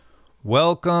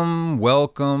Welcome,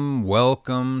 welcome,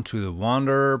 welcome to The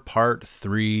Wanderer Part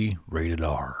 3 Rated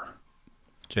R.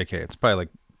 JK, it's probably like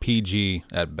PG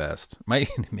at best.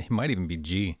 It might even be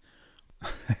G.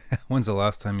 When's the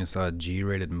last time you saw a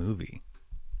G-rated movie?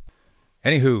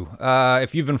 Anywho,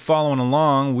 if you've been following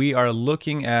along, we are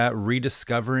looking at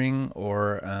rediscovering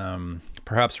or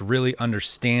perhaps really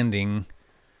understanding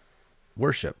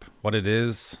worship. What it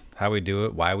is, how we do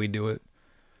it, why we do it.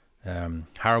 How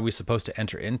are we supposed to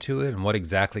enter into it, and what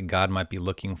exactly God might be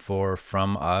looking for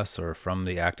from us or from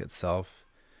the act itself.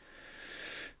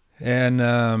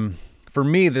 And for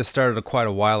me, this started quite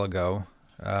a while ago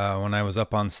when I was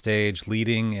up on stage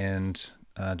leading and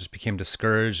just became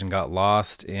discouraged and got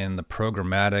lost in the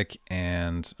programmatic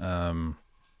and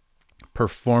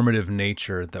performative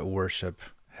nature that worship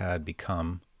had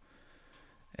become,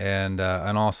 and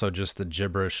also just the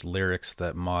gibberish lyrics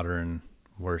that modern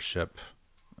worship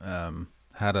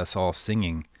had us all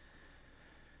singing.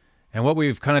 And what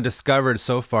we've kind of discovered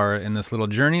so far in this little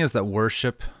journey is that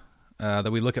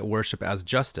that we look at worship as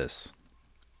justice,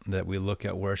 that we look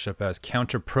at worship as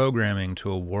counter-programming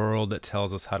to a world that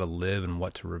tells us how to live and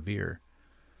what to revere,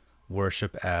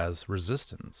 worship as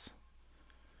resistance.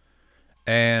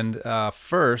 And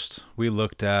first, we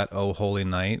looked at O Holy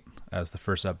Night, as the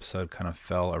first episode kind of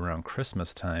fell around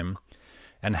Christmas time,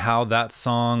 and how that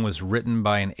song was written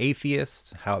by an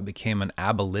atheist, how it became an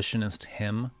abolitionist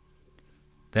hymn.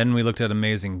 Then we looked at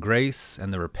Amazing Grace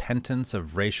and the repentance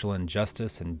of racial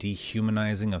injustice and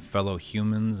dehumanizing of fellow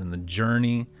humans and the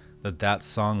journey that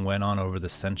song went on over the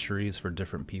centuries for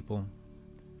different people.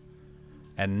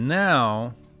 And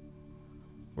now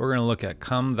we're going to look at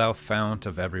Come Thou Fount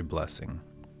of Every Blessing,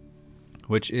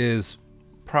 which is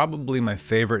probably my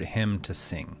favorite hymn to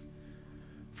sing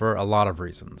for a lot of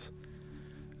reasons.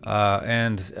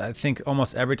 And I think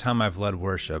almost every time I've led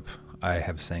worship, I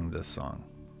have sang this song.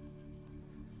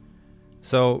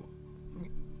 So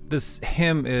this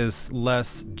hymn is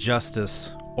less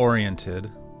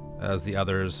justice-oriented, as the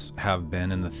others have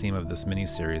been and the theme of this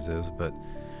mini-series is, but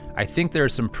I think there are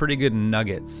some pretty good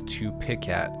nuggets to pick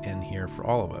at in here for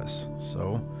all of us.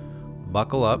 So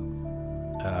buckle up.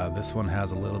 This one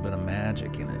has a little bit of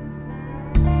magic in it.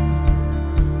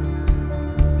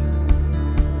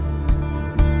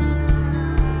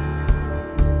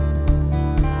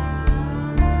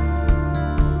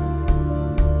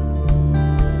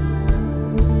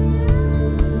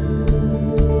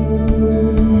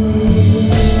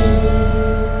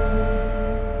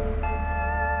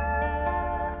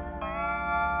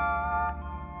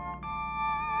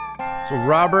 So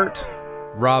Robert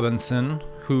Robinson,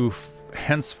 who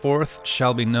henceforth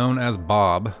shall be known as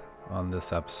Bob on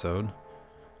this episode,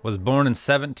 was born in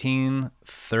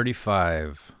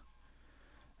 1735.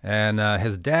 And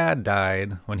his dad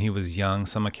died when he was young.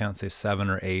 Some accounts say 7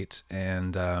 or 8.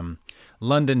 And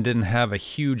London didn't have a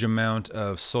huge amount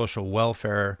of social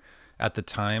welfare at the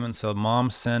time. And so mom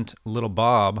sent little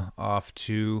Bob off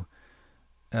to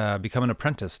become an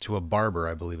apprentice to a barber,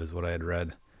 I believe is what I had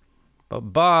read.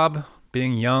 But Bob,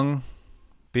 being young,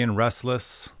 being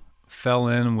restless, fell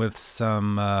in with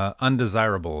some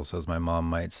undesirables, as my mom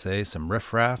might say, some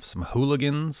riffraff, some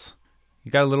hooligans. He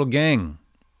got a little gang,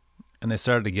 and they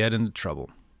started to get into trouble.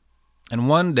 And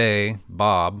one day,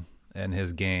 Bob and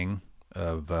his gang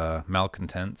of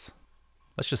malcontents,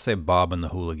 let's just say Bob and the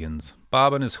hooligans.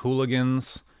 Bob and his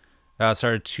hooligans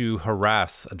started to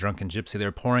harass a drunken gypsy. They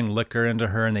were pouring liquor into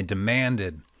her, and they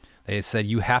said,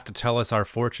 you have to tell us our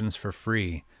fortunes for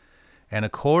free. And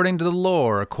according to the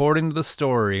lore, according to the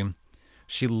story,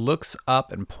 she looks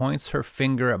up and points her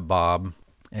finger at Bob,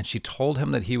 and she told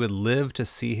him that he would live to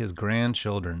see his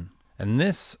grandchildren. And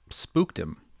this spooked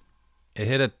him. It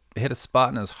hit a spot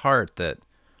in his heart that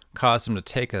caused him to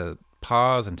take a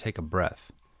pause and take a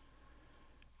breath.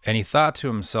 And he thought to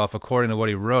himself, according to what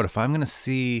he wrote, if I'm going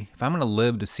to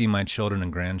live to see my children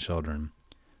and grandchildren,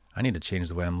 I need to change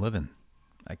the way I'm living.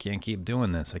 I can't keep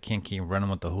doing this. I can't keep running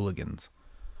with the hooligans.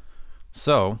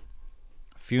 So,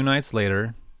 a few nights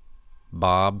later,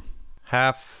 Bob,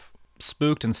 half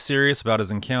spooked and serious about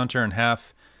his encounter and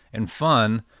half in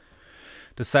fun,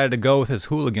 decided to go with his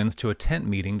hooligans to a tent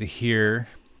meeting to hear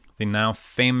the now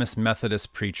famous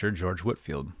Methodist preacher, George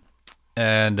Whitefield,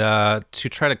 and to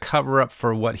try to cover up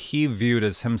for what he viewed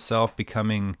as himself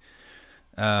becoming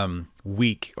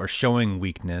weak or showing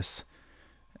weakness.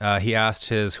 He asked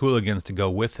his hooligans to go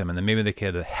with him, and then maybe they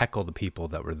could heckle the people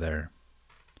that were there.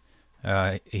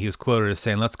 He was quoted as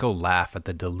saying, "Let's go laugh at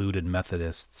the deluded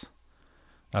Methodists."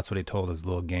 That's what he told his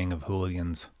little gang of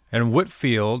hooligans. And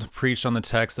Whitefield preached on the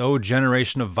text, "O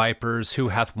generation of vipers, who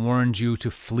hath warned you to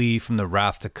flee from the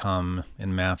wrath to come,"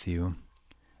 in Matthew.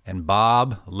 And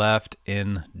Bob left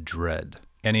in dread.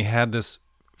 And he had this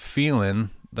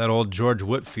feeling that old George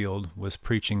Whitefield was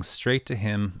preaching straight to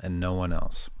him and no one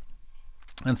else.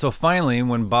 And so finally,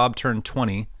 when Bob turned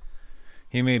 20,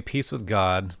 he made peace with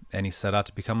God and he set out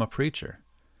to become a preacher.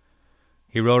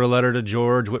 He wrote a letter to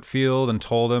George Whitefield and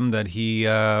told him that he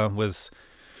was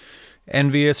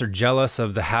envious or jealous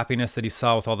of the happiness that he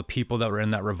saw with all the people that were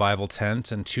in that revival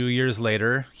tent. And 2 years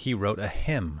later, he wrote a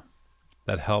hymn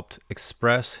that helped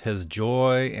express his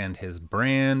joy and his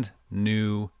brand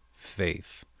new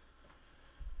faith.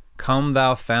 Come,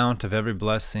 thou fount of every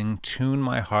blessing, tune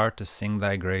my heart to sing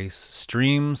thy grace.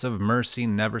 Streams of mercy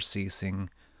never ceasing,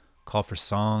 call for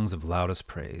songs of loudest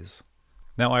praise.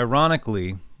 Now,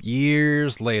 ironically,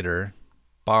 years later,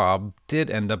 Bob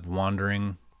did end up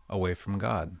wandering away from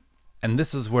God. And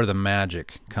this is where the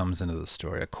magic comes into the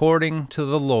story. According to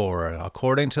the lore,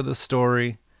 according to the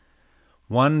story,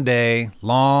 one day,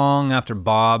 long after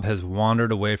Bob has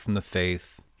wandered away from the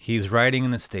faith, he's riding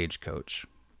in the stagecoach,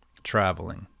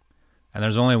 traveling. And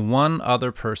there's only one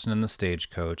other person in the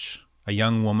stagecoach, a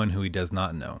young woman who he does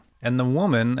not know. And the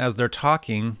woman, as they're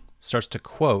talking, starts to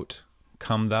quote,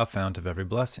 "Come thou fount of every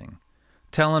blessing,"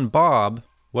 telling Bob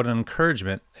what an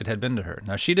encouragement it had been to her.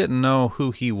 Now, she didn't know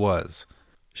who he was.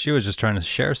 She was just trying to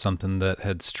share something that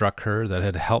had struck her, that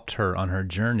had helped her on her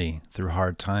journey through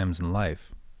hard times in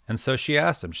life. And so she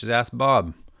asked him, she's asked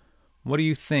Bob, what do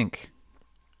you think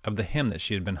of the hymn that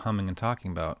she had been humming and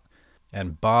talking about?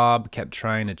 And Bob kept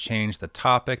trying to change the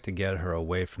topic to get her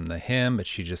away from the hymn, but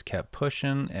she just kept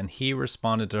pushing, and he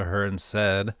responded to her and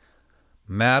said,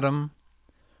 "Madam,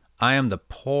 I am the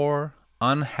poor,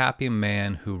 unhappy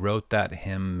man who wrote that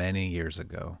hymn many years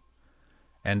ago,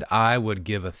 and I would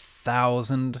give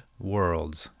 1,000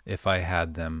 worlds, if I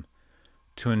had them,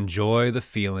 to enjoy the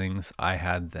feelings I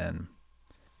had then."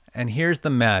 And here's the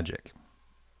magic.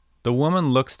 The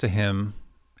woman looks to him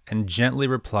and gently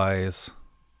replies,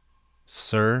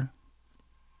 "Sir,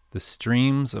 the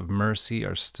streams of mercy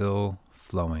are still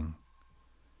flowing."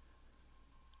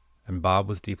 And Bob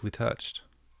was deeply touched.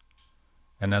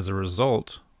 And as a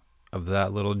result of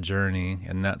that little journey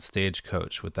in that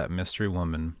stagecoach with that mystery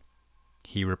woman,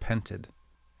 he repented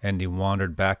and he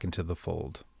wandered back into the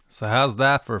fold. So how's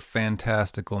that for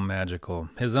fantastical, magical?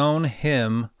 His own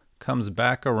hymn comes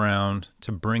back around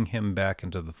to bring him back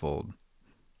into the fold.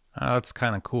 That's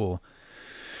kind of cool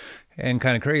and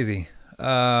kind of crazy.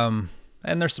 And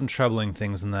there's some troubling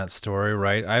things in that story,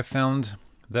 right? I found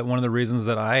that one of the reasons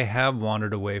that I have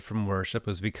wandered away from worship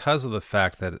was because of the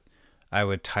fact that I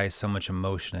would tie so much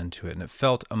emotion into it, and it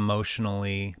felt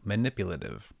emotionally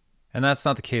manipulative. And that's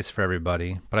not the case for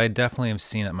everybody, but I definitely have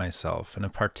seen it myself and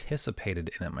have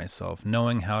participated in it myself,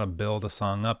 knowing how to build a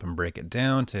song up and break it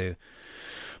down to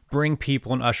bring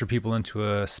people and usher people into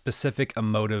a specific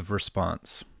emotive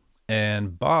response.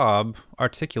 And Bob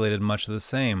articulated much of the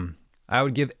same. I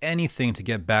would give anything to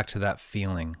get back to that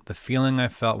feeling, the feeling I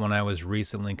felt when I was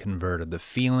recently converted, the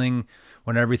feeling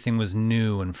when everything was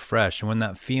new and fresh. And when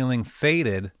that feeling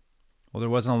faded, well, there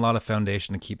wasn't a lot of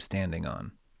foundation to keep standing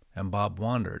on. And Bob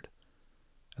wandered.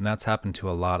 And that's happened to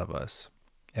a lot of us.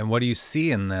 And what do you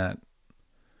see in that?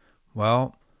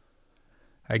 Well,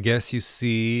 I guess you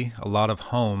see a lot of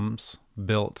homes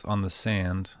built on the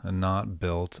sand and not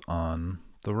built on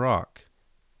the rock.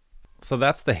 So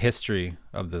that's the history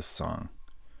of this song.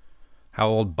 How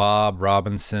old Bob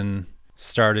Robinson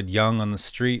started young on the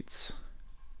streets,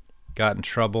 got in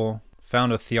trouble,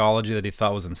 found a theology that he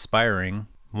thought was inspiring,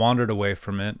 wandered away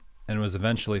from it, and was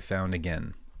eventually found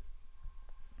again.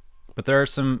 But there are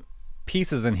some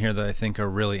pieces in here that I think are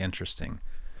really interesting.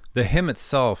 The hymn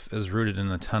itself is rooted in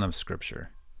a ton of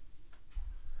scripture.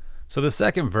 So the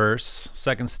second verse,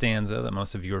 second stanza that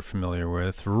most of you are familiar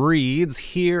with, reads,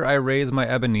 "Here I raise my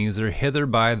Ebenezer, hither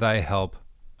by thy help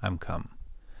I'm come,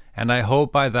 and I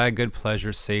hope by thy good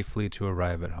pleasure safely to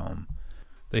arrive at home."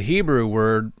 The Hebrew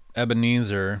word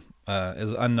Ebenezer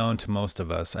is unknown to most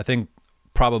of us. I think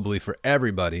probably for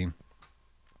everybody,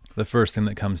 the first thing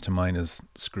that comes to mind is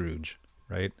Scrooge,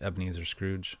 right? Ebenezer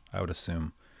Scrooge, I would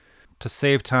assume. To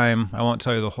save time, I won't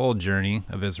tell you the whole journey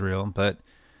of Israel, but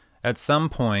at some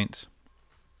point,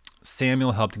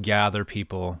 Samuel helped gather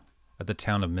people at the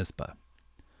town of Mizpah.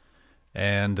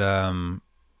 And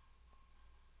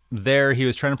there he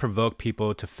was trying to provoke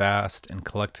people to fast and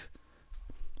collect.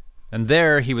 And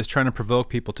there he was trying to provoke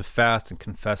people to fast and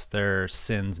confess their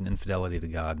sins and infidelity to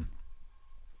God.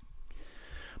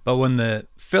 But when the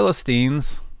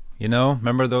Philistines,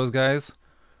 remember those guys,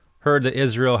 heard that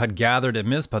Israel had gathered at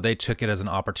Mizpah, they took it as an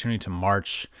opportunity to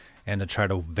march and to try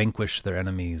to vanquish their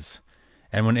enemies.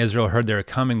 And when Israel heard they were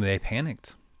coming, they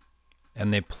panicked.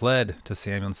 And they pled to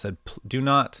Samuel and said, "Do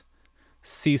not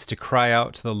cease to cry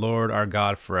out to the Lord our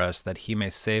God for us, that he may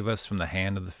save us from the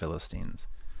hand of the Philistines."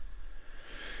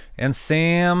 And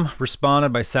Sam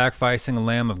responded by sacrificing a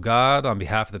lamb of God on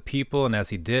behalf of the people. And as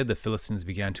he did, the Philistines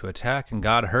began to attack. And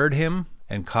God heard him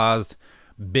and caused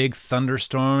big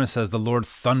thunderstorm. It says the Lord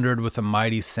thundered with a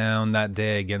mighty sound that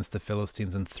day against the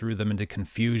Philistines and threw them into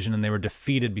confusion. And they were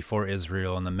defeated before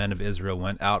Israel. And the men of Israel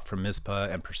went out from Mizpah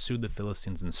and pursued the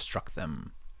Philistines and struck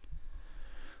them.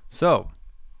 So,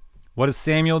 what does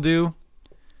Samuel do?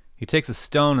 He takes a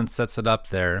stone and sets it up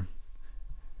there.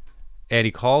 And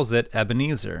he calls it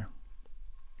Ebenezer.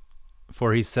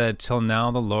 For he said, "Till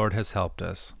now the Lord has helped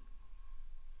us."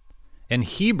 In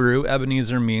Hebrew,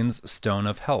 Ebenezer means stone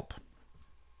of help.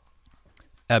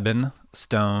 Eben,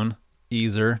 stone,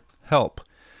 Ezer, help.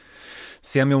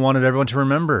 Samuel wanted everyone to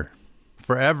remember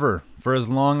forever, for as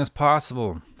long as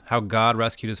possible, how God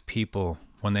rescued his people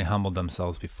when they humbled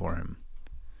themselves before him.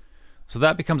 So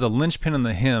that becomes a linchpin in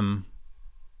the hymn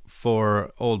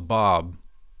for old Bob,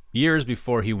 years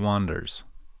before he wanders.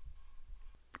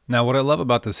 Now, what I love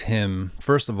about this hymn,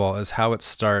 first of all, is how it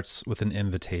starts with an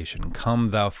invitation.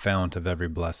 "Come, thou fount of every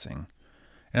blessing."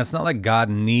 And it's not like God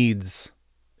needs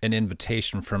an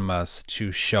invitation from us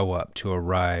to show up, to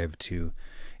arrive, to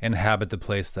inhabit the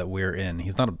place that we're in.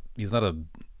 He's not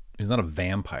a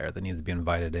vampire that needs to be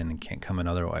invited in and can't come in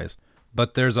otherwise.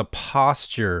 But there's a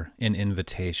posture in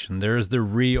invitation. There is the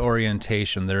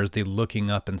reorientation. There is the looking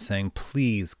up and saying,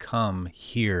 "Please come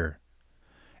here."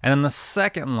 And then the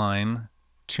second line,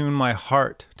 "Tune my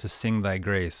heart to sing thy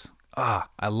grace."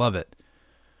 I love it.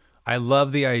 I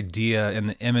love the idea and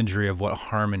the imagery of what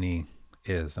harmony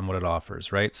is and what it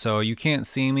offers, right? So you can't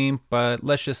see me, but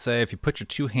let's just say if you put your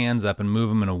two hands up and move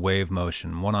them in a wave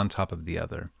motion, one on top of the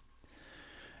other.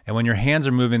 And when your hands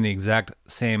are moving the exact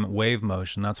same wave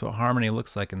motion, that's what harmony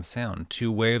looks like in sound.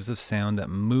 Two waves of sound that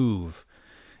move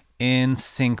in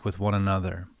sync with one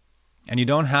another. And you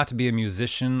don't have to be a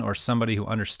musician or somebody who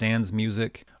understands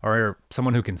music or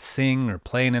someone who can sing or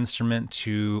play an instrument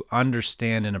to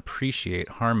understand and appreciate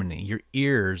harmony. Your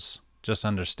ears just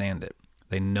understand it.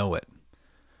 They know it.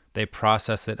 They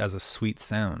process it as a sweet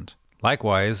sound.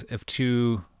 Likewise, if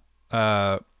two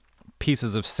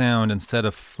pieces of sound, instead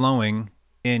of flowing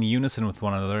in unison with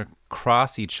one another,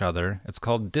 cross each other, it's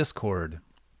called discord.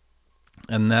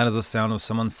 And that is a sound of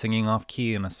someone singing off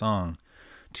key in a song.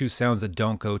 Two sounds that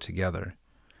don't go together.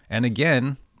 And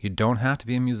again, you don't have to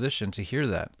be a musician to hear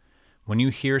that. When you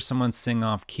hear someone sing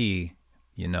off key,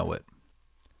 you know it.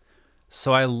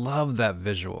 So I love that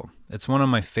visual. It's one of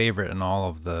my favorite in all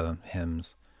of the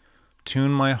hymns.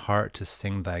 Tune my heart to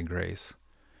sing thy grace.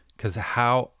 Because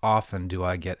how often do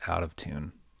I get out of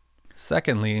tune?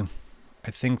 Secondly, I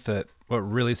think that what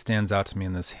really stands out to me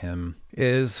in this hymn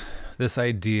is this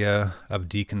idea of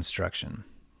deconstruction.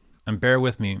 And bear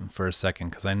with me for a second,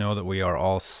 because I know that we are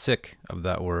all sick of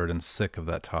that word and sick of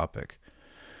that topic.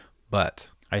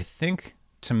 But I think,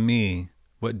 to me,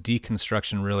 what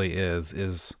deconstruction really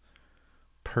is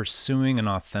pursuing an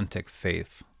authentic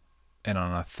faith and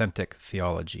an authentic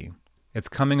theology. It's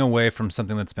coming away from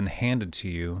something that's been handed to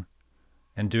you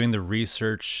and doing the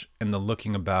research and the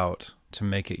looking about to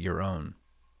make it your own.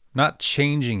 Not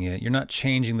changing it. You're not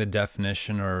changing the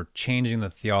definition or changing the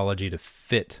theology to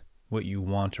fit what you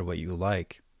want or what you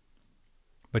like.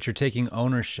 But you're taking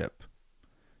ownership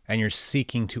and you're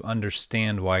seeking to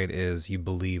understand why it is you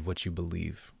believe what you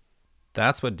believe.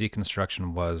 That's what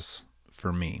deconstruction was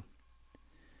for me.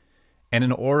 And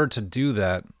in order to do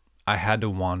that, I had to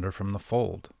wander from the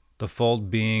fold. The fold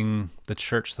being the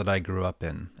church that I grew up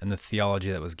in and the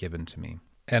theology that was given to me.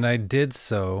 And I did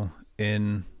so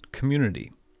in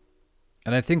community.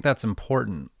 And I think that's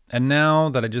important. And now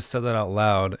that I just said that out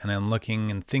loud and I'm looking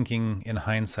and thinking in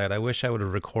hindsight, I wish I would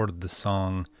have recorded the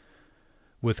song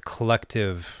with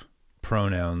collective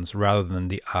pronouns rather than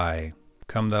the I.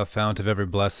 Come thou fount of every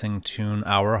blessing, tune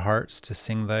our hearts to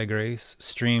sing thy grace.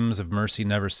 Streams of mercy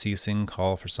never ceasing,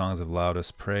 call for songs of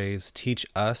loudest praise. Teach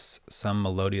us some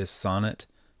melodious sonnet,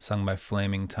 sung by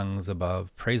flaming tongues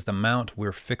above. Praise the mount,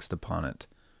 we're fixed upon it,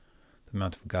 the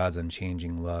mount of God's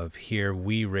unchanging love. Here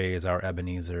we raise our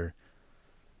Ebenezer.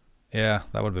 Yeah,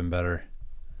 that would have been better.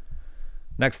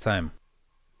 Next time,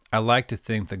 I like to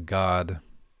think that God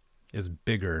is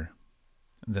bigger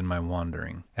than my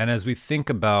wandering. And as we think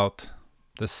about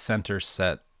the center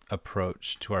set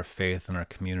approach to our faith and our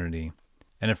community,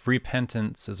 and if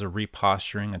repentance is a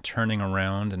reposturing, a turning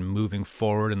around and moving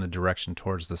forward in the direction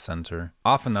towards the center,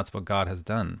 often that's what God has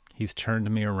done. He's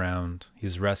turned me around.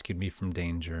 He's rescued me from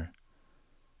danger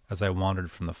as I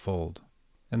wandered from the fold.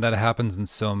 And that happens in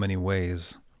so many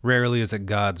ways. Rarely is it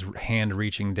God's hand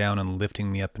reaching down and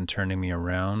lifting me up and turning me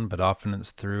around, but often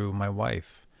it's through my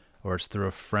wife, or it's through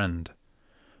a friend,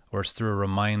 or it's through a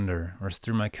reminder, or it's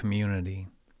through my community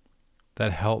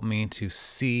that help me to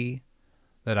see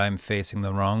that I'm facing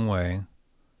the wrong way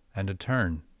and to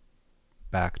turn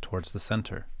back towards the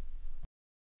center.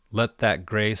 Let that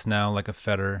grace now like a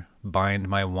fetter bind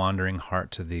my wandering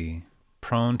heart to thee.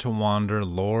 Prone to wander,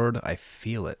 Lord, I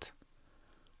feel it.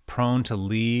 Prone to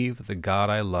leave the God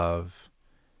I love.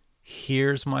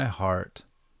 Here's my heart,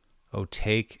 O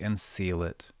take and seal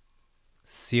it.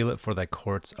 Seal it for thy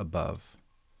courts above.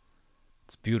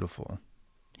 It's beautiful.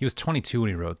 He was 22 when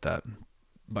he wrote that,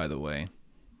 by the way,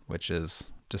 which is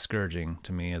discouraging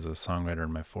to me as a songwriter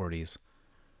in my 40s.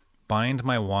 Bind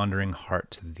my wandering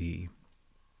heart to thee.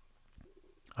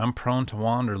 I'm prone to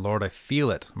wander, Lord, I feel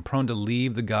it. I'm prone to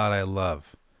leave the God I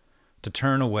love, to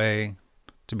turn away,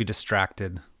 to be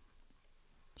distracted.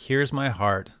 Here's my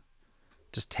heart.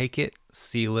 Just take it,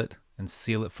 seal it, and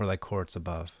seal it for thy courts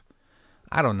above.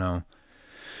 I don't know.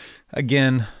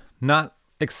 Again, not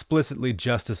explicitly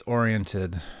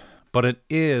justice-oriented, but it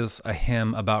is a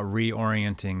hymn about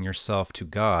reorienting yourself to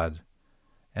God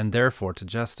and therefore to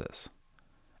justice.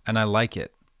 And I like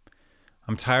it.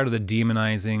 I'm tired of the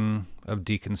demonizing of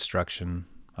deconstruction.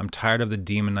 I'm tired of the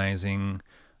demonizing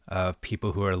of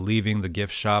people who are leaving the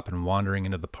gift shop and wandering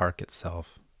into the park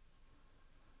itself.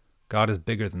 God is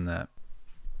bigger than that.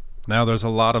 Now, there's a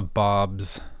lot of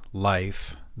Bob's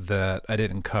life that I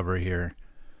didn't cover here.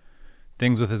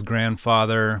 Things with his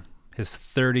grandfather, his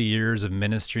 30 years of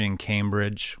ministry in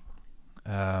Cambridge,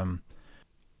 the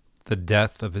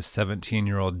death of his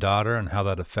 17-year-old daughter and how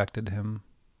that affected him,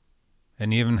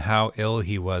 and even how ill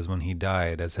he was when he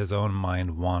died as his own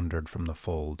mind wandered from the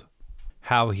fold.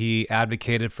 How he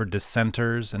advocated for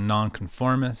dissenters and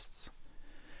nonconformists.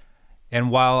 And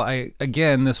while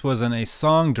this wasn't a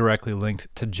song directly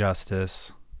linked to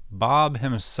justice, Bob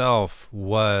himself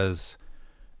was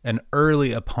an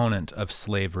early opponent of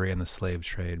slavery and the slave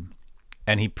trade.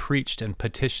 And he preached and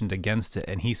petitioned against it.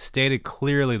 And he stated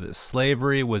clearly that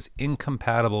slavery was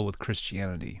incompatible with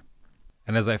Christianity.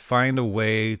 And as I find a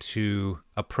way to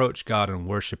approach God and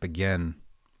worship again,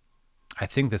 I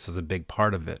think this is a big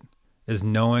part of it, is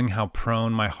knowing how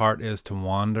prone my heart is to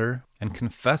wander and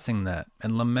confessing that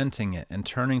and lamenting it and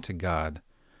turning to God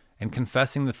and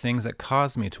confessing the things that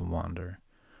cause me to wander,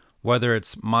 whether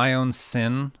it's my own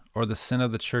sin or the sin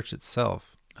of the church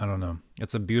itself. I don't know.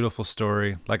 It's a beautiful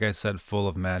story, like I said, full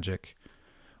of magic.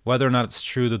 Whether or not it's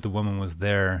true that the woman was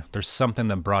there, there's something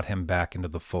that brought him back into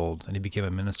the fold, and he became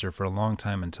a minister for a long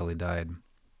time until he died.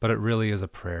 But it really is a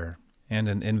prayer and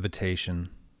an invitation.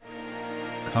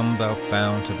 Come, thou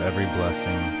fount of every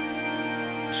blessing,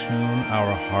 tune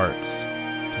our hearts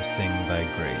to sing thy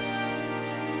grace.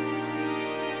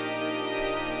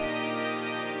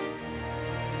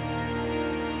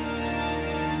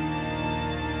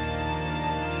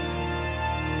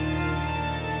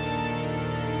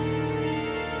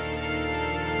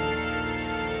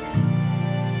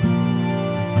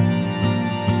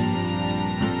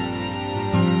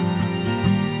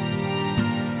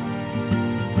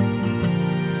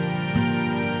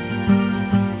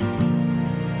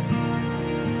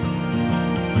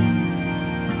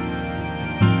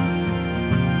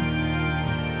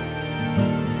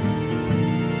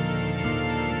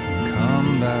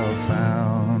 Thou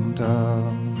fount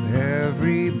of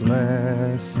every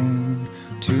blessing,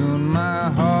 tune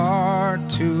my heart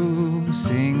to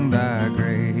sing thy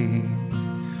grace.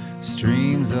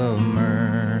 Streams of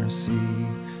mercy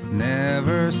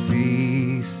never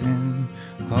ceasing,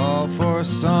 call for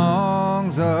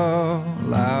songs of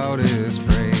loudest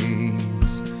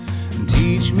praise. And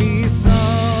teach me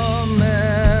some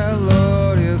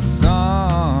melodious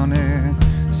sonnet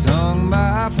sung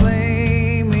by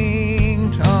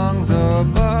flaming tongues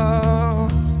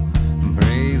above.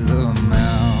 Praise the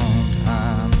mount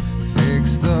I'm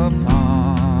fixed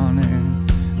upon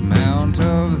it, mount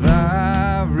of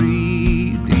thy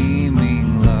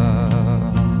redeeming love.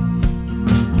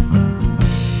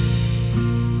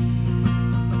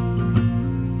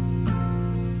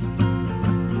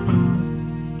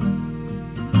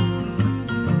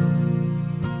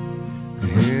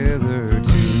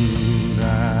 Hitherto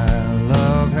thy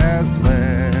love has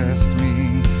blessed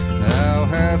me, thou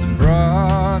hast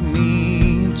brought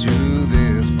me to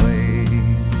this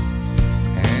place,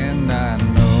 and I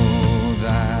know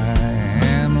thy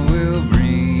hand will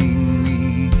bring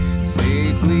me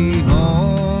safely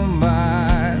home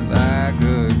by thy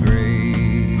good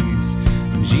grace.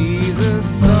 Jesus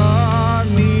sought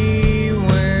me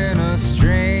when a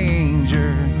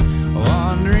stranger,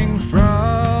 wandering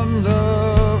from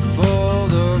the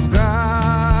fold of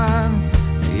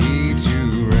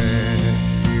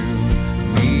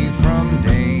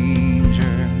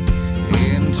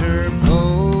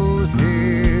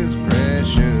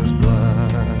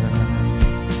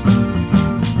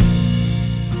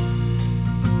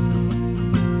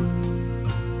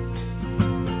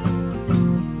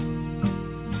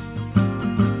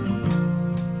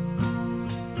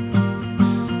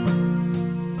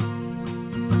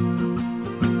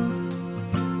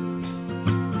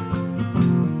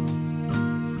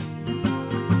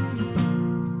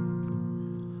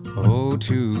Oh,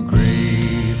 to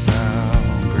grace,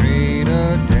 how great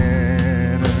a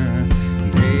debtor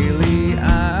daily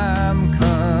I'm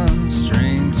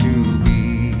constrained to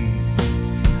be.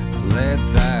 Let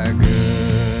thy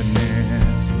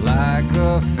goodness like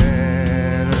a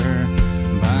fetter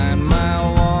bind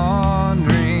my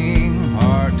wandering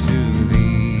heart to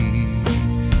thee.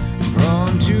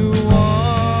 Prone to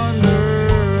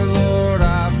wander, Lord,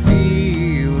 I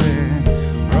feel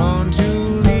it. Prone to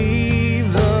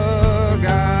leave the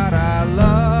God I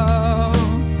love.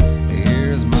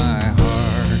 Here's my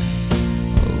heart,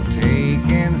 oh, take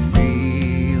and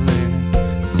seal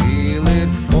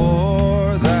it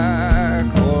for thy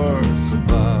courts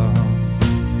above.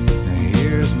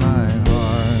 Here's my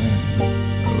heart,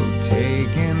 oh,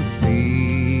 take and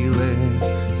seal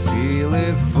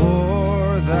it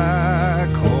for thy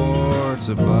courts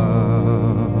above.